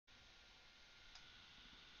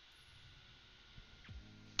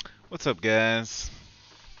What's up, guys?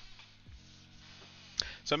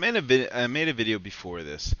 So I made a video before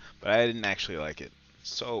this, but I didn't actually like it.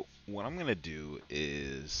 So what I'm gonna do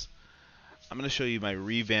is I'm gonna show you my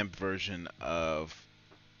revamped version of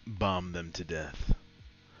Bomb Them to Death.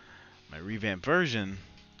 My revamped version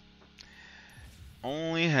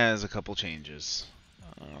only has a couple changes.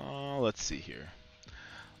 Let's see here.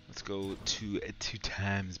 Let's go to 2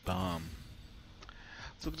 times bomb.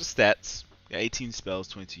 Let's look at the stats. Got 18 spells,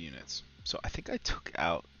 22 units. So I think I took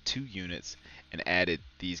out 2 units and added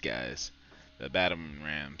these guys, the battering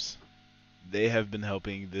rams. They have been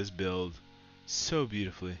helping this build so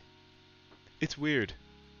beautifully. It's weird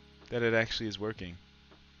that it actually is working.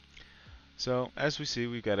 So as we see,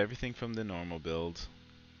 we've got everything from the normal build.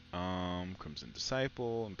 Crimson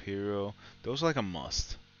Disciple, Imperial. Those are like a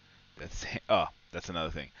must. That's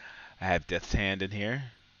another thing. I have Death's Hand in here.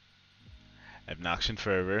 I have Noxian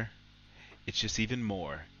Fervor. It's just even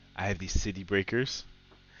more. I have these City Breakers.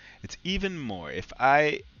 It's even more.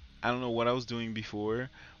 I don't know what I was doing before,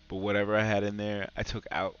 but whatever I had in there, I took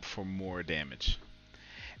out for more damage.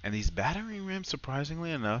 And these battering rams, surprisingly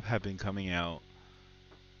enough, have been coming out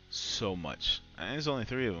so much. And there's only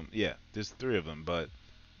 3 of them. Yeah, there's 3 of them, but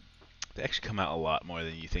they actually come out a lot more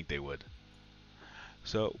than you think they would.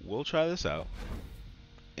 So we'll try this out,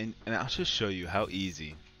 and I'll just show you how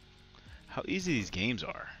easy these games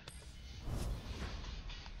are.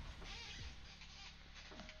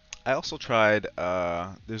 I also tried,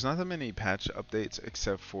 there's not that many patch updates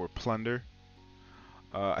except for Plunder.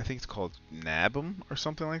 I think it's called Nabum or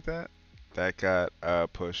something like that. That got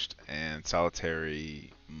pushed, and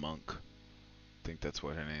Solitary Monk, I think that's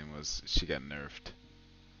what her name was, she got nerfed.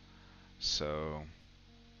 So,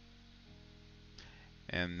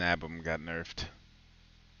 and Nabum got nerfed,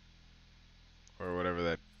 or whatever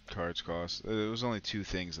that cards cost. There was only 2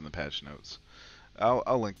 things in the patch notes.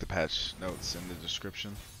 I'll link the patch notes in the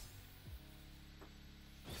description.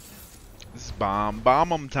 This is Bomb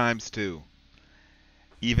 'em times 2.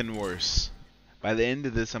 Even worse. By the end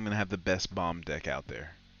of this, I'm going to have the best bomb deck out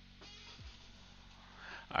there.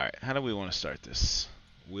 Alright, how do we want to start this?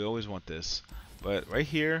 We always want this. But right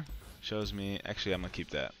here shows me... Actually, I'm going to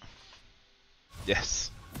keep that. Yes.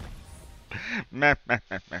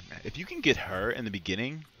 If you can get her in the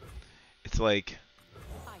beginning, it's like...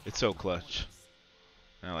 It's so clutch.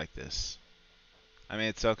 I like this. I mean,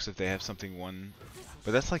 it sucks if they have something one...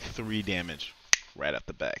 But that's like 3 damage right out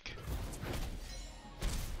the back.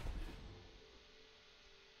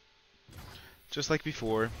 Just like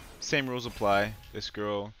before, same rules apply. This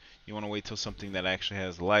girl, you want to wait till something that actually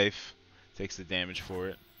has life takes the damage for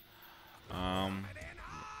it.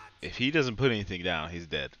 If he doesn't put anything down, he's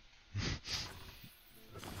dead.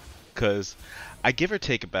 Because I give or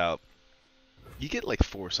take about, you get like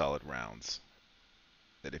 4 solid rounds.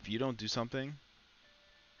 That if you don't do something,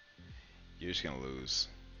 you're just going to lose.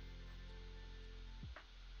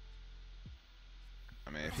 I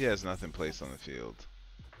mean, if he has nothing placed on the field,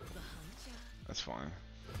 that's fine.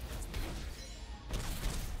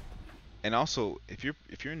 And also, if you're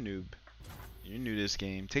a noob, you're new to this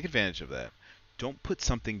game, take advantage of that. Don't put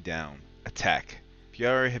something down. Attack. If you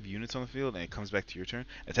already have units on the field and it comes back to your turn,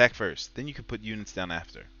 attack first. Then you can put units down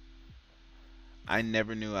after. I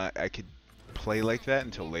never knew I could play like that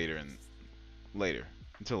until later.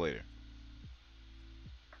 Until later.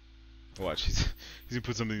 Watch, he's gonna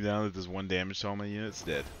put something down that does 1 damage to all my units.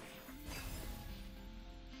 Dead.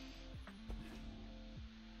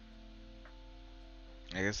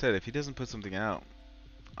 Like I said, if he doesn't put something out,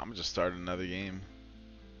 I'm gonna just start another game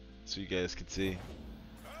so you guys can see.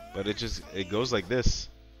 But it goes like this.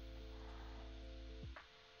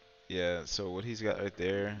 Yeah, so what he's got right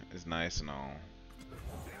there is nice and all.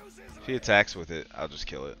 If he attacks with it, I'll just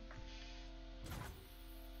kill it.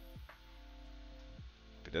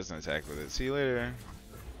 If he doesn't attack with it, see you later.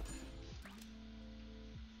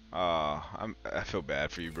 I feel bad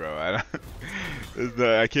for you, bro.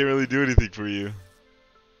 I can't really do anything for you.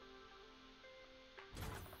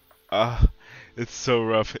 It's so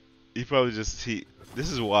rough. He probably this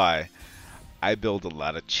is why I build a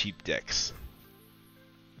lot of cheap decks.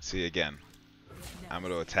 See, again, I'm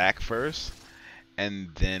going to attack first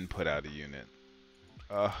and then put out a unit.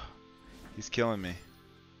 He's killing me.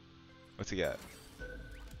 What's he got?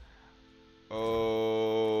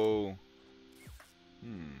 Oh.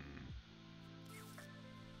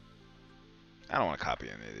 I don't want to copy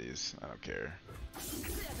any of these. I don't care.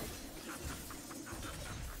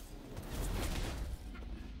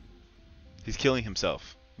 He's killing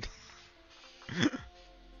himself.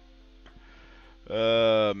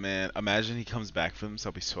 Man. Imagine he comes back from this.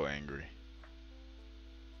 I'll be so angry.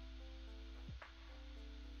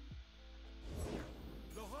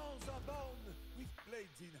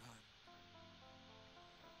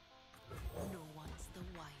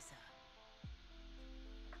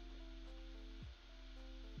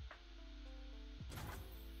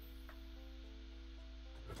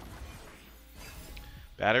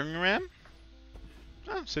 Battering ram?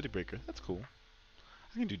 Oh, city breaker. That's cool.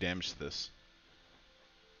 I can do damage to this.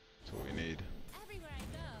 That's what we need.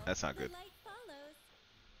 That's not good.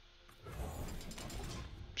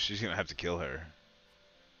 She's gonna have to kill her.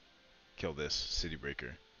 Kill this city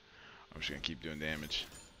breaker. I'm just gonna keep doing damage.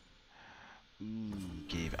 Ooh,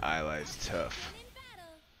 gave allies tough.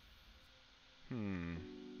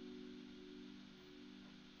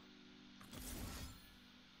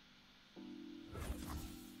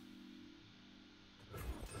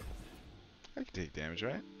 I can take damage,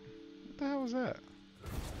 right? What the hell was that?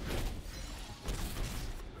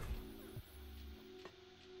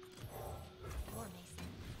 War Mason,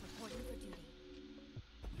 reporting for duty.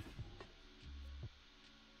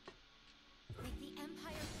 Make the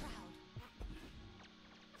Empire proud.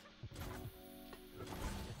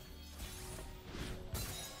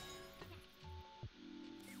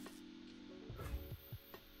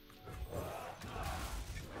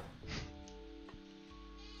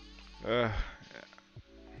 Yeah.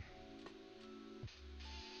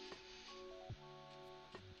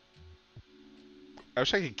 I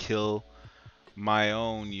wish I could kill my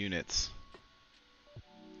own units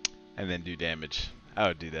and then do damage. I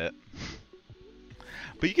would do that.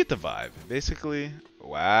 But you get the vibe. Basically,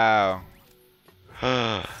 wow.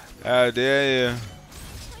 How dare you?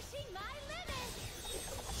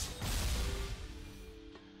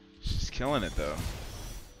 She's killing it though.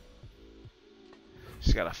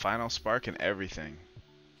 She's got a final spark and everything.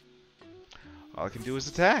 All I can do is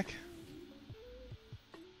attack.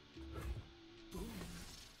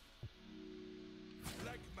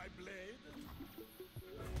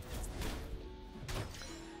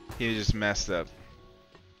 He just messed up.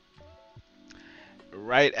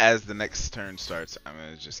 Right as the next turn starts, I'm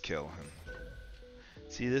gonna just kill him.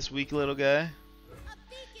 See this weak little guy?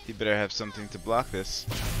 He better have something to block this.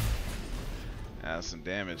 Some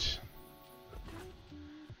damage.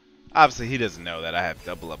 Obviously, he doesn't know that I have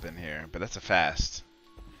double up in here, but that's a fast.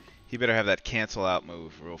 He better have that cancel out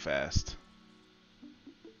move real fast.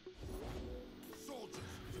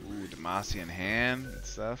 Ooh, Demacia in hand and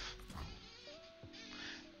stuff.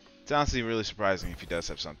 It's honestly really surprising if he does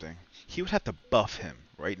have something. He would have to buff him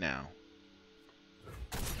right now.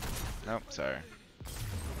 Nope, sorry.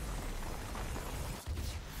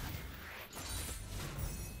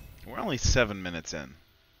 We're only 7 minutes in.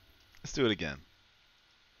 Let's do it again.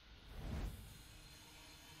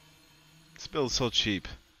 This build is so cheap.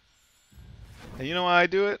 And you know why I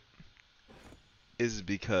do it? Is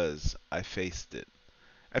because I faced it.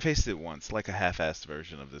 I faced it once, like a half-assed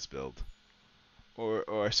version of this build.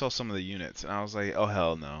 Or I saw some of the units and I was like, oh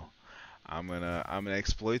hell no. I'm gonna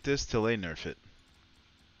exploit this till they nerf it.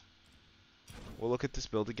 We'll look at this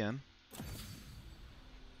build again.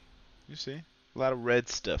 You see? A lot of red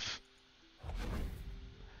stuff.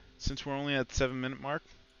 Since we're only at the 7-minute mark,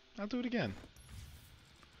 I'll do it again.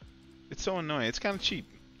 It's so annoying. It's kind of cheap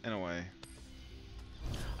in a way.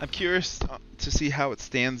 I'm curious to see how it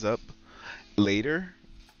stands up later.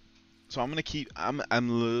 So I'm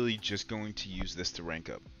literally just going to use this to rank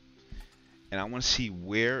up. And I want to see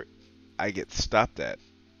where I get stopped at.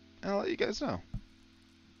 And I'll let you guys know.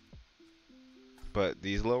 But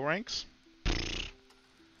these low ranks,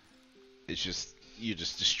 it's just, you're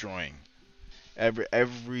just destroying.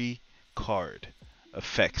 Every card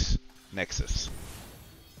affects Nexus.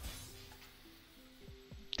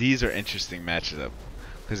 These are interesting matches up.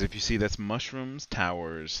 Because if you see, that's mushrooms,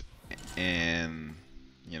 towers, and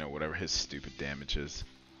you know, whatever his stupid damage is.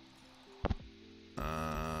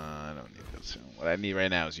 I don't need those. What I need right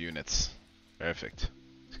now is units. Perfect.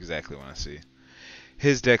 That's exactly what I see.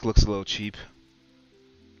 His deck looks a little cheap.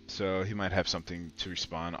 So he might have something to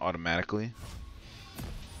respawn automatically.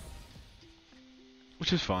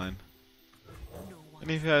 Which is fine. And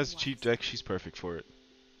if he has a cheap deck, she's perfect for it.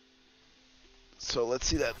 So let's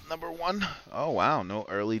see that number 1. Oh wow, no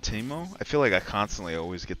early Teemo. I feel like I constantly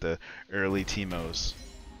always get the early Teemos.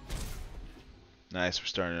 Nice, we're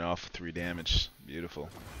starting off with 3 damage. Beautiful.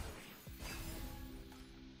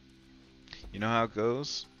 You know how it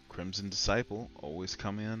goes? Crimson Disciple always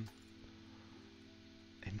come in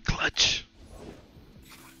clutch.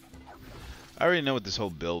 I already know what this whole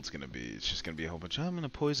build's gonna be. It's just gonna be a whole bunch of, I'm gonna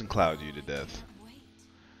poison cloud you to death.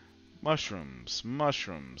 Mushrooms,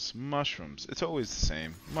 mushrooms, mushrooms. It's always the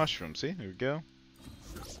same. Mushrooms, see? There we go.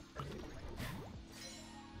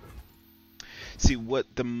 See,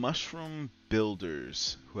 what the mushroom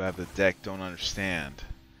builders who have the deck don't understand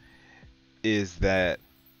is that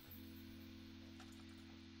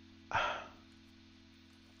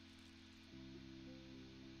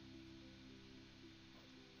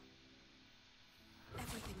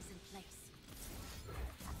Everything's in place.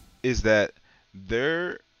 is that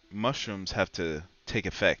their mushrooms have to take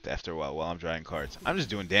effect after a while I'm drawing cards. I'm just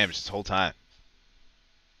doing damage this whole time.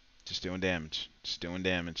 Just doing damage. Just doing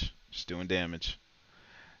damage. Just doing damage.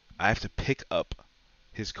 I have to pick up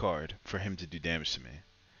his card for him to do damage to me.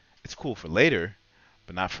 It's cool for later,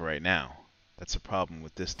 but not for right now. That's the problem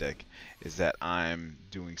with this deck, is that I'm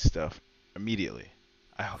doing stuff immediately.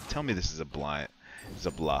 Tell me this is a blind, is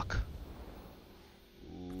a block.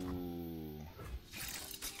 Ooh.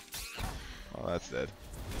 Oh, that's dead.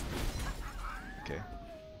 Okay.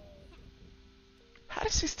 How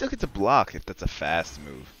does he still get to block if that's a fast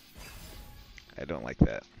move? I don't like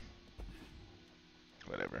that.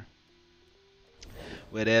 Whatever.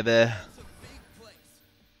 Whatever.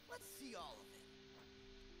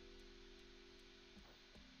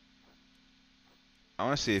 I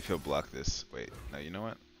want to see if he'll block this. Wait, no, you know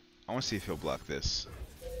what? I want to see if he'll block this.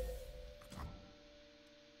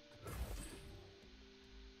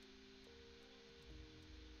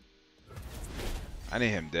 I need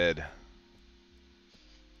him dead.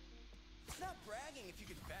 It's not bragging if you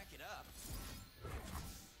can back it up.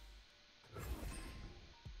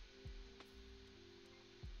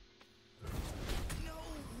 No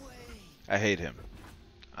way. I hate him.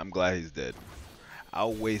 I'm glad he's dead.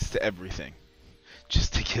 I'll waste everything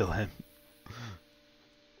just to kill him.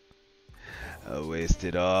 I'll waste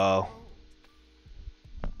it all.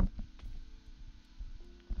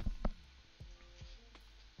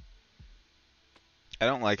 I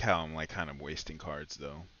don't like how I'm like kind of wasting cards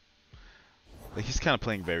though. Like he's kind of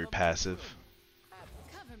playing very passive.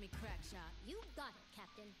 Cover me, Crackshot. You got it,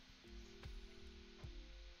 Captain.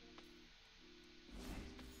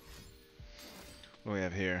 What do we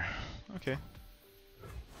have here? Okay.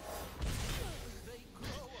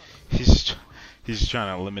 He's just trying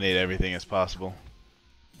to eliminate everything as possible.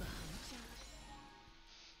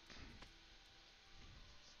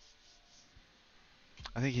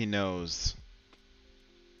 I think he knows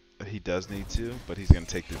that he does need to, but he's gonna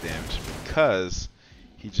take the damage because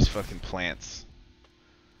he just fucking plants.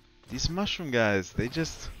 These mushroom guys, they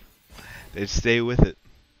stay with it.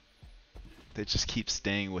 They just keep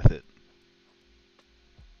staying with it.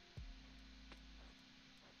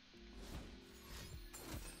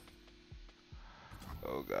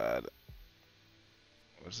 Oh god.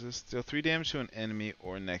 What's this? Deal 3 damage to an enemy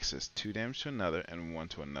or nexus, 2 damage to another, and 1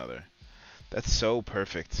 to another. That's so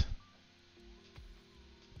perfect.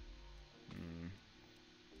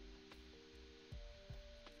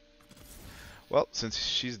 Well, since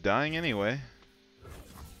she's dying anyway.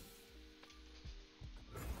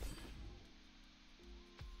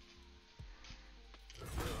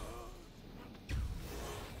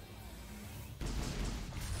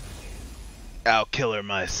 I'll kill her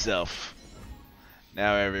myself.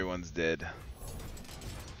 Now everyone's dead.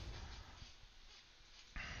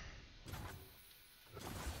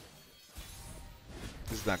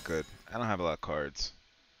 This is not good. I don't have a lot of cards.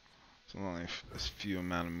 So only a few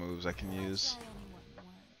amount of moves I can use.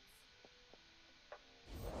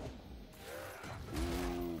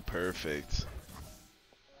 Ooh, perfect.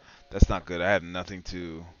 That's not good. I have nothing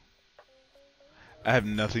to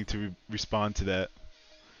respond to that.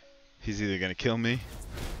 He's either gonna kill me.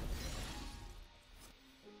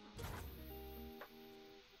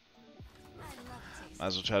 Might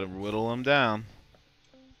as well try to whittle him down.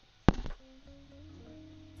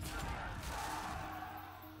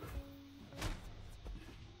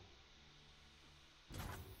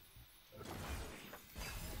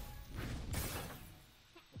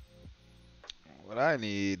 What I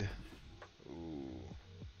need. Ooh.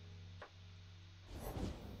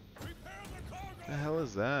 What the hell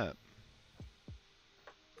is that?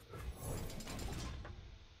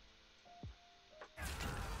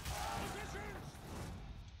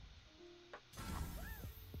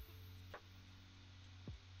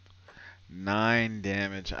 Nine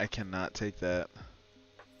damage. I cannot take that.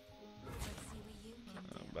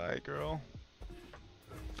 Bye, girl.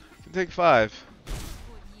 You can take 5.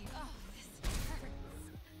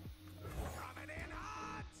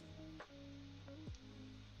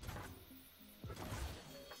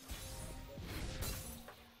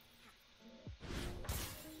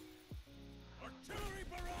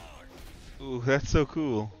 Ooh, that's so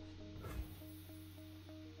cool.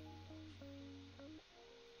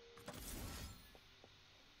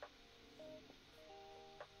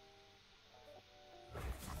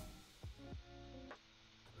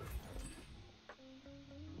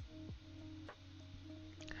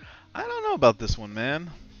 I don't know about this one, man.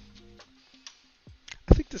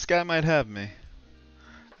 I think this guy might have me. I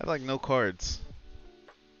have like no cards.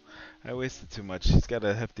 I wasted too much. He's got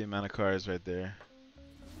a hefty amount of cards right there.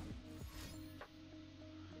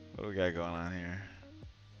 What do we got going on here?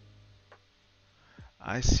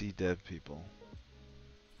 I see dead people.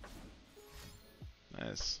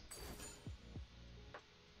 Nice.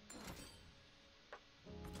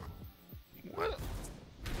 What?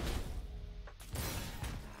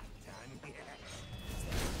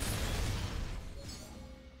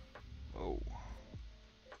 Oh.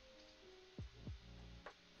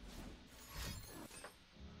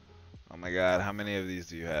 Oh my god, how many of these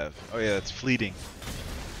do you have? Oh yeah, it's fleeting.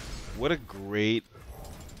 What a great...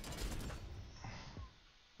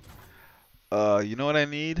 you know what I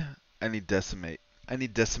need? I need Decimate. I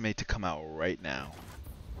need Decimate to come out right now.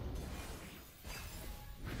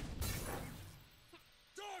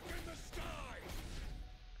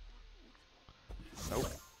 Nope.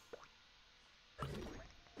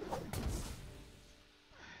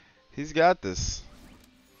 He's got this.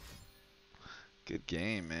 Good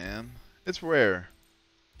game, man. It's rare,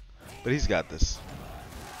 but he's got this.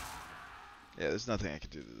 Yeah, there's nothing I can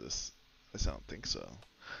do to this. I don't think so.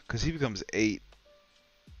 Because he becomes 8.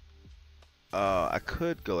 I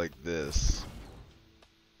could go like this.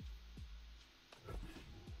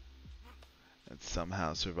 And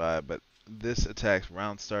somehow survive, but this attacks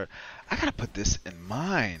round start. I gotta put this in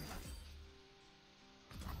mine.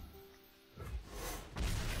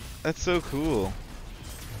 That's so cool.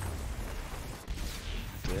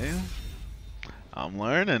 Damn. I'm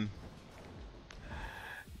learning.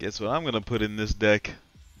 Guess what I'm gonna put in this deck?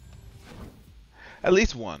 At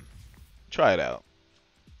least one. Try it out.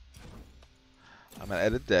 I'm gonna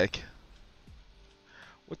edit deck.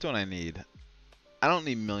 What don't I need? I don't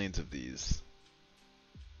need millions of these.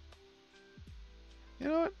 You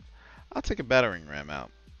know what? I'll take a battering ram out.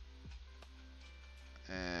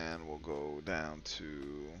 And we'll go down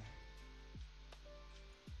to...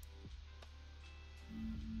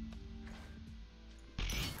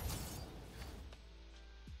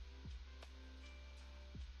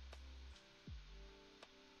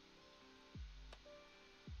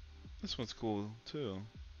 This one's cool too.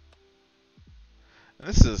 And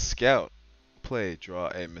this is a scout. Play, draw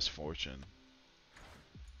a misfortune.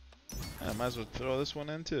 I might as well throw this one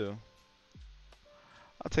in too.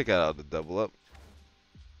 I'll take that out to double up.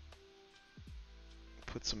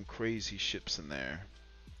 Put some crazy ships in there.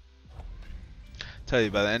 Tell you,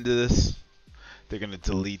 by the end of this, they're gonna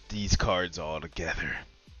delete these cards altogether.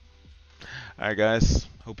 Alright guys,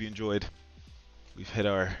 hope you enjoyed. We've hit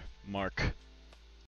our mark.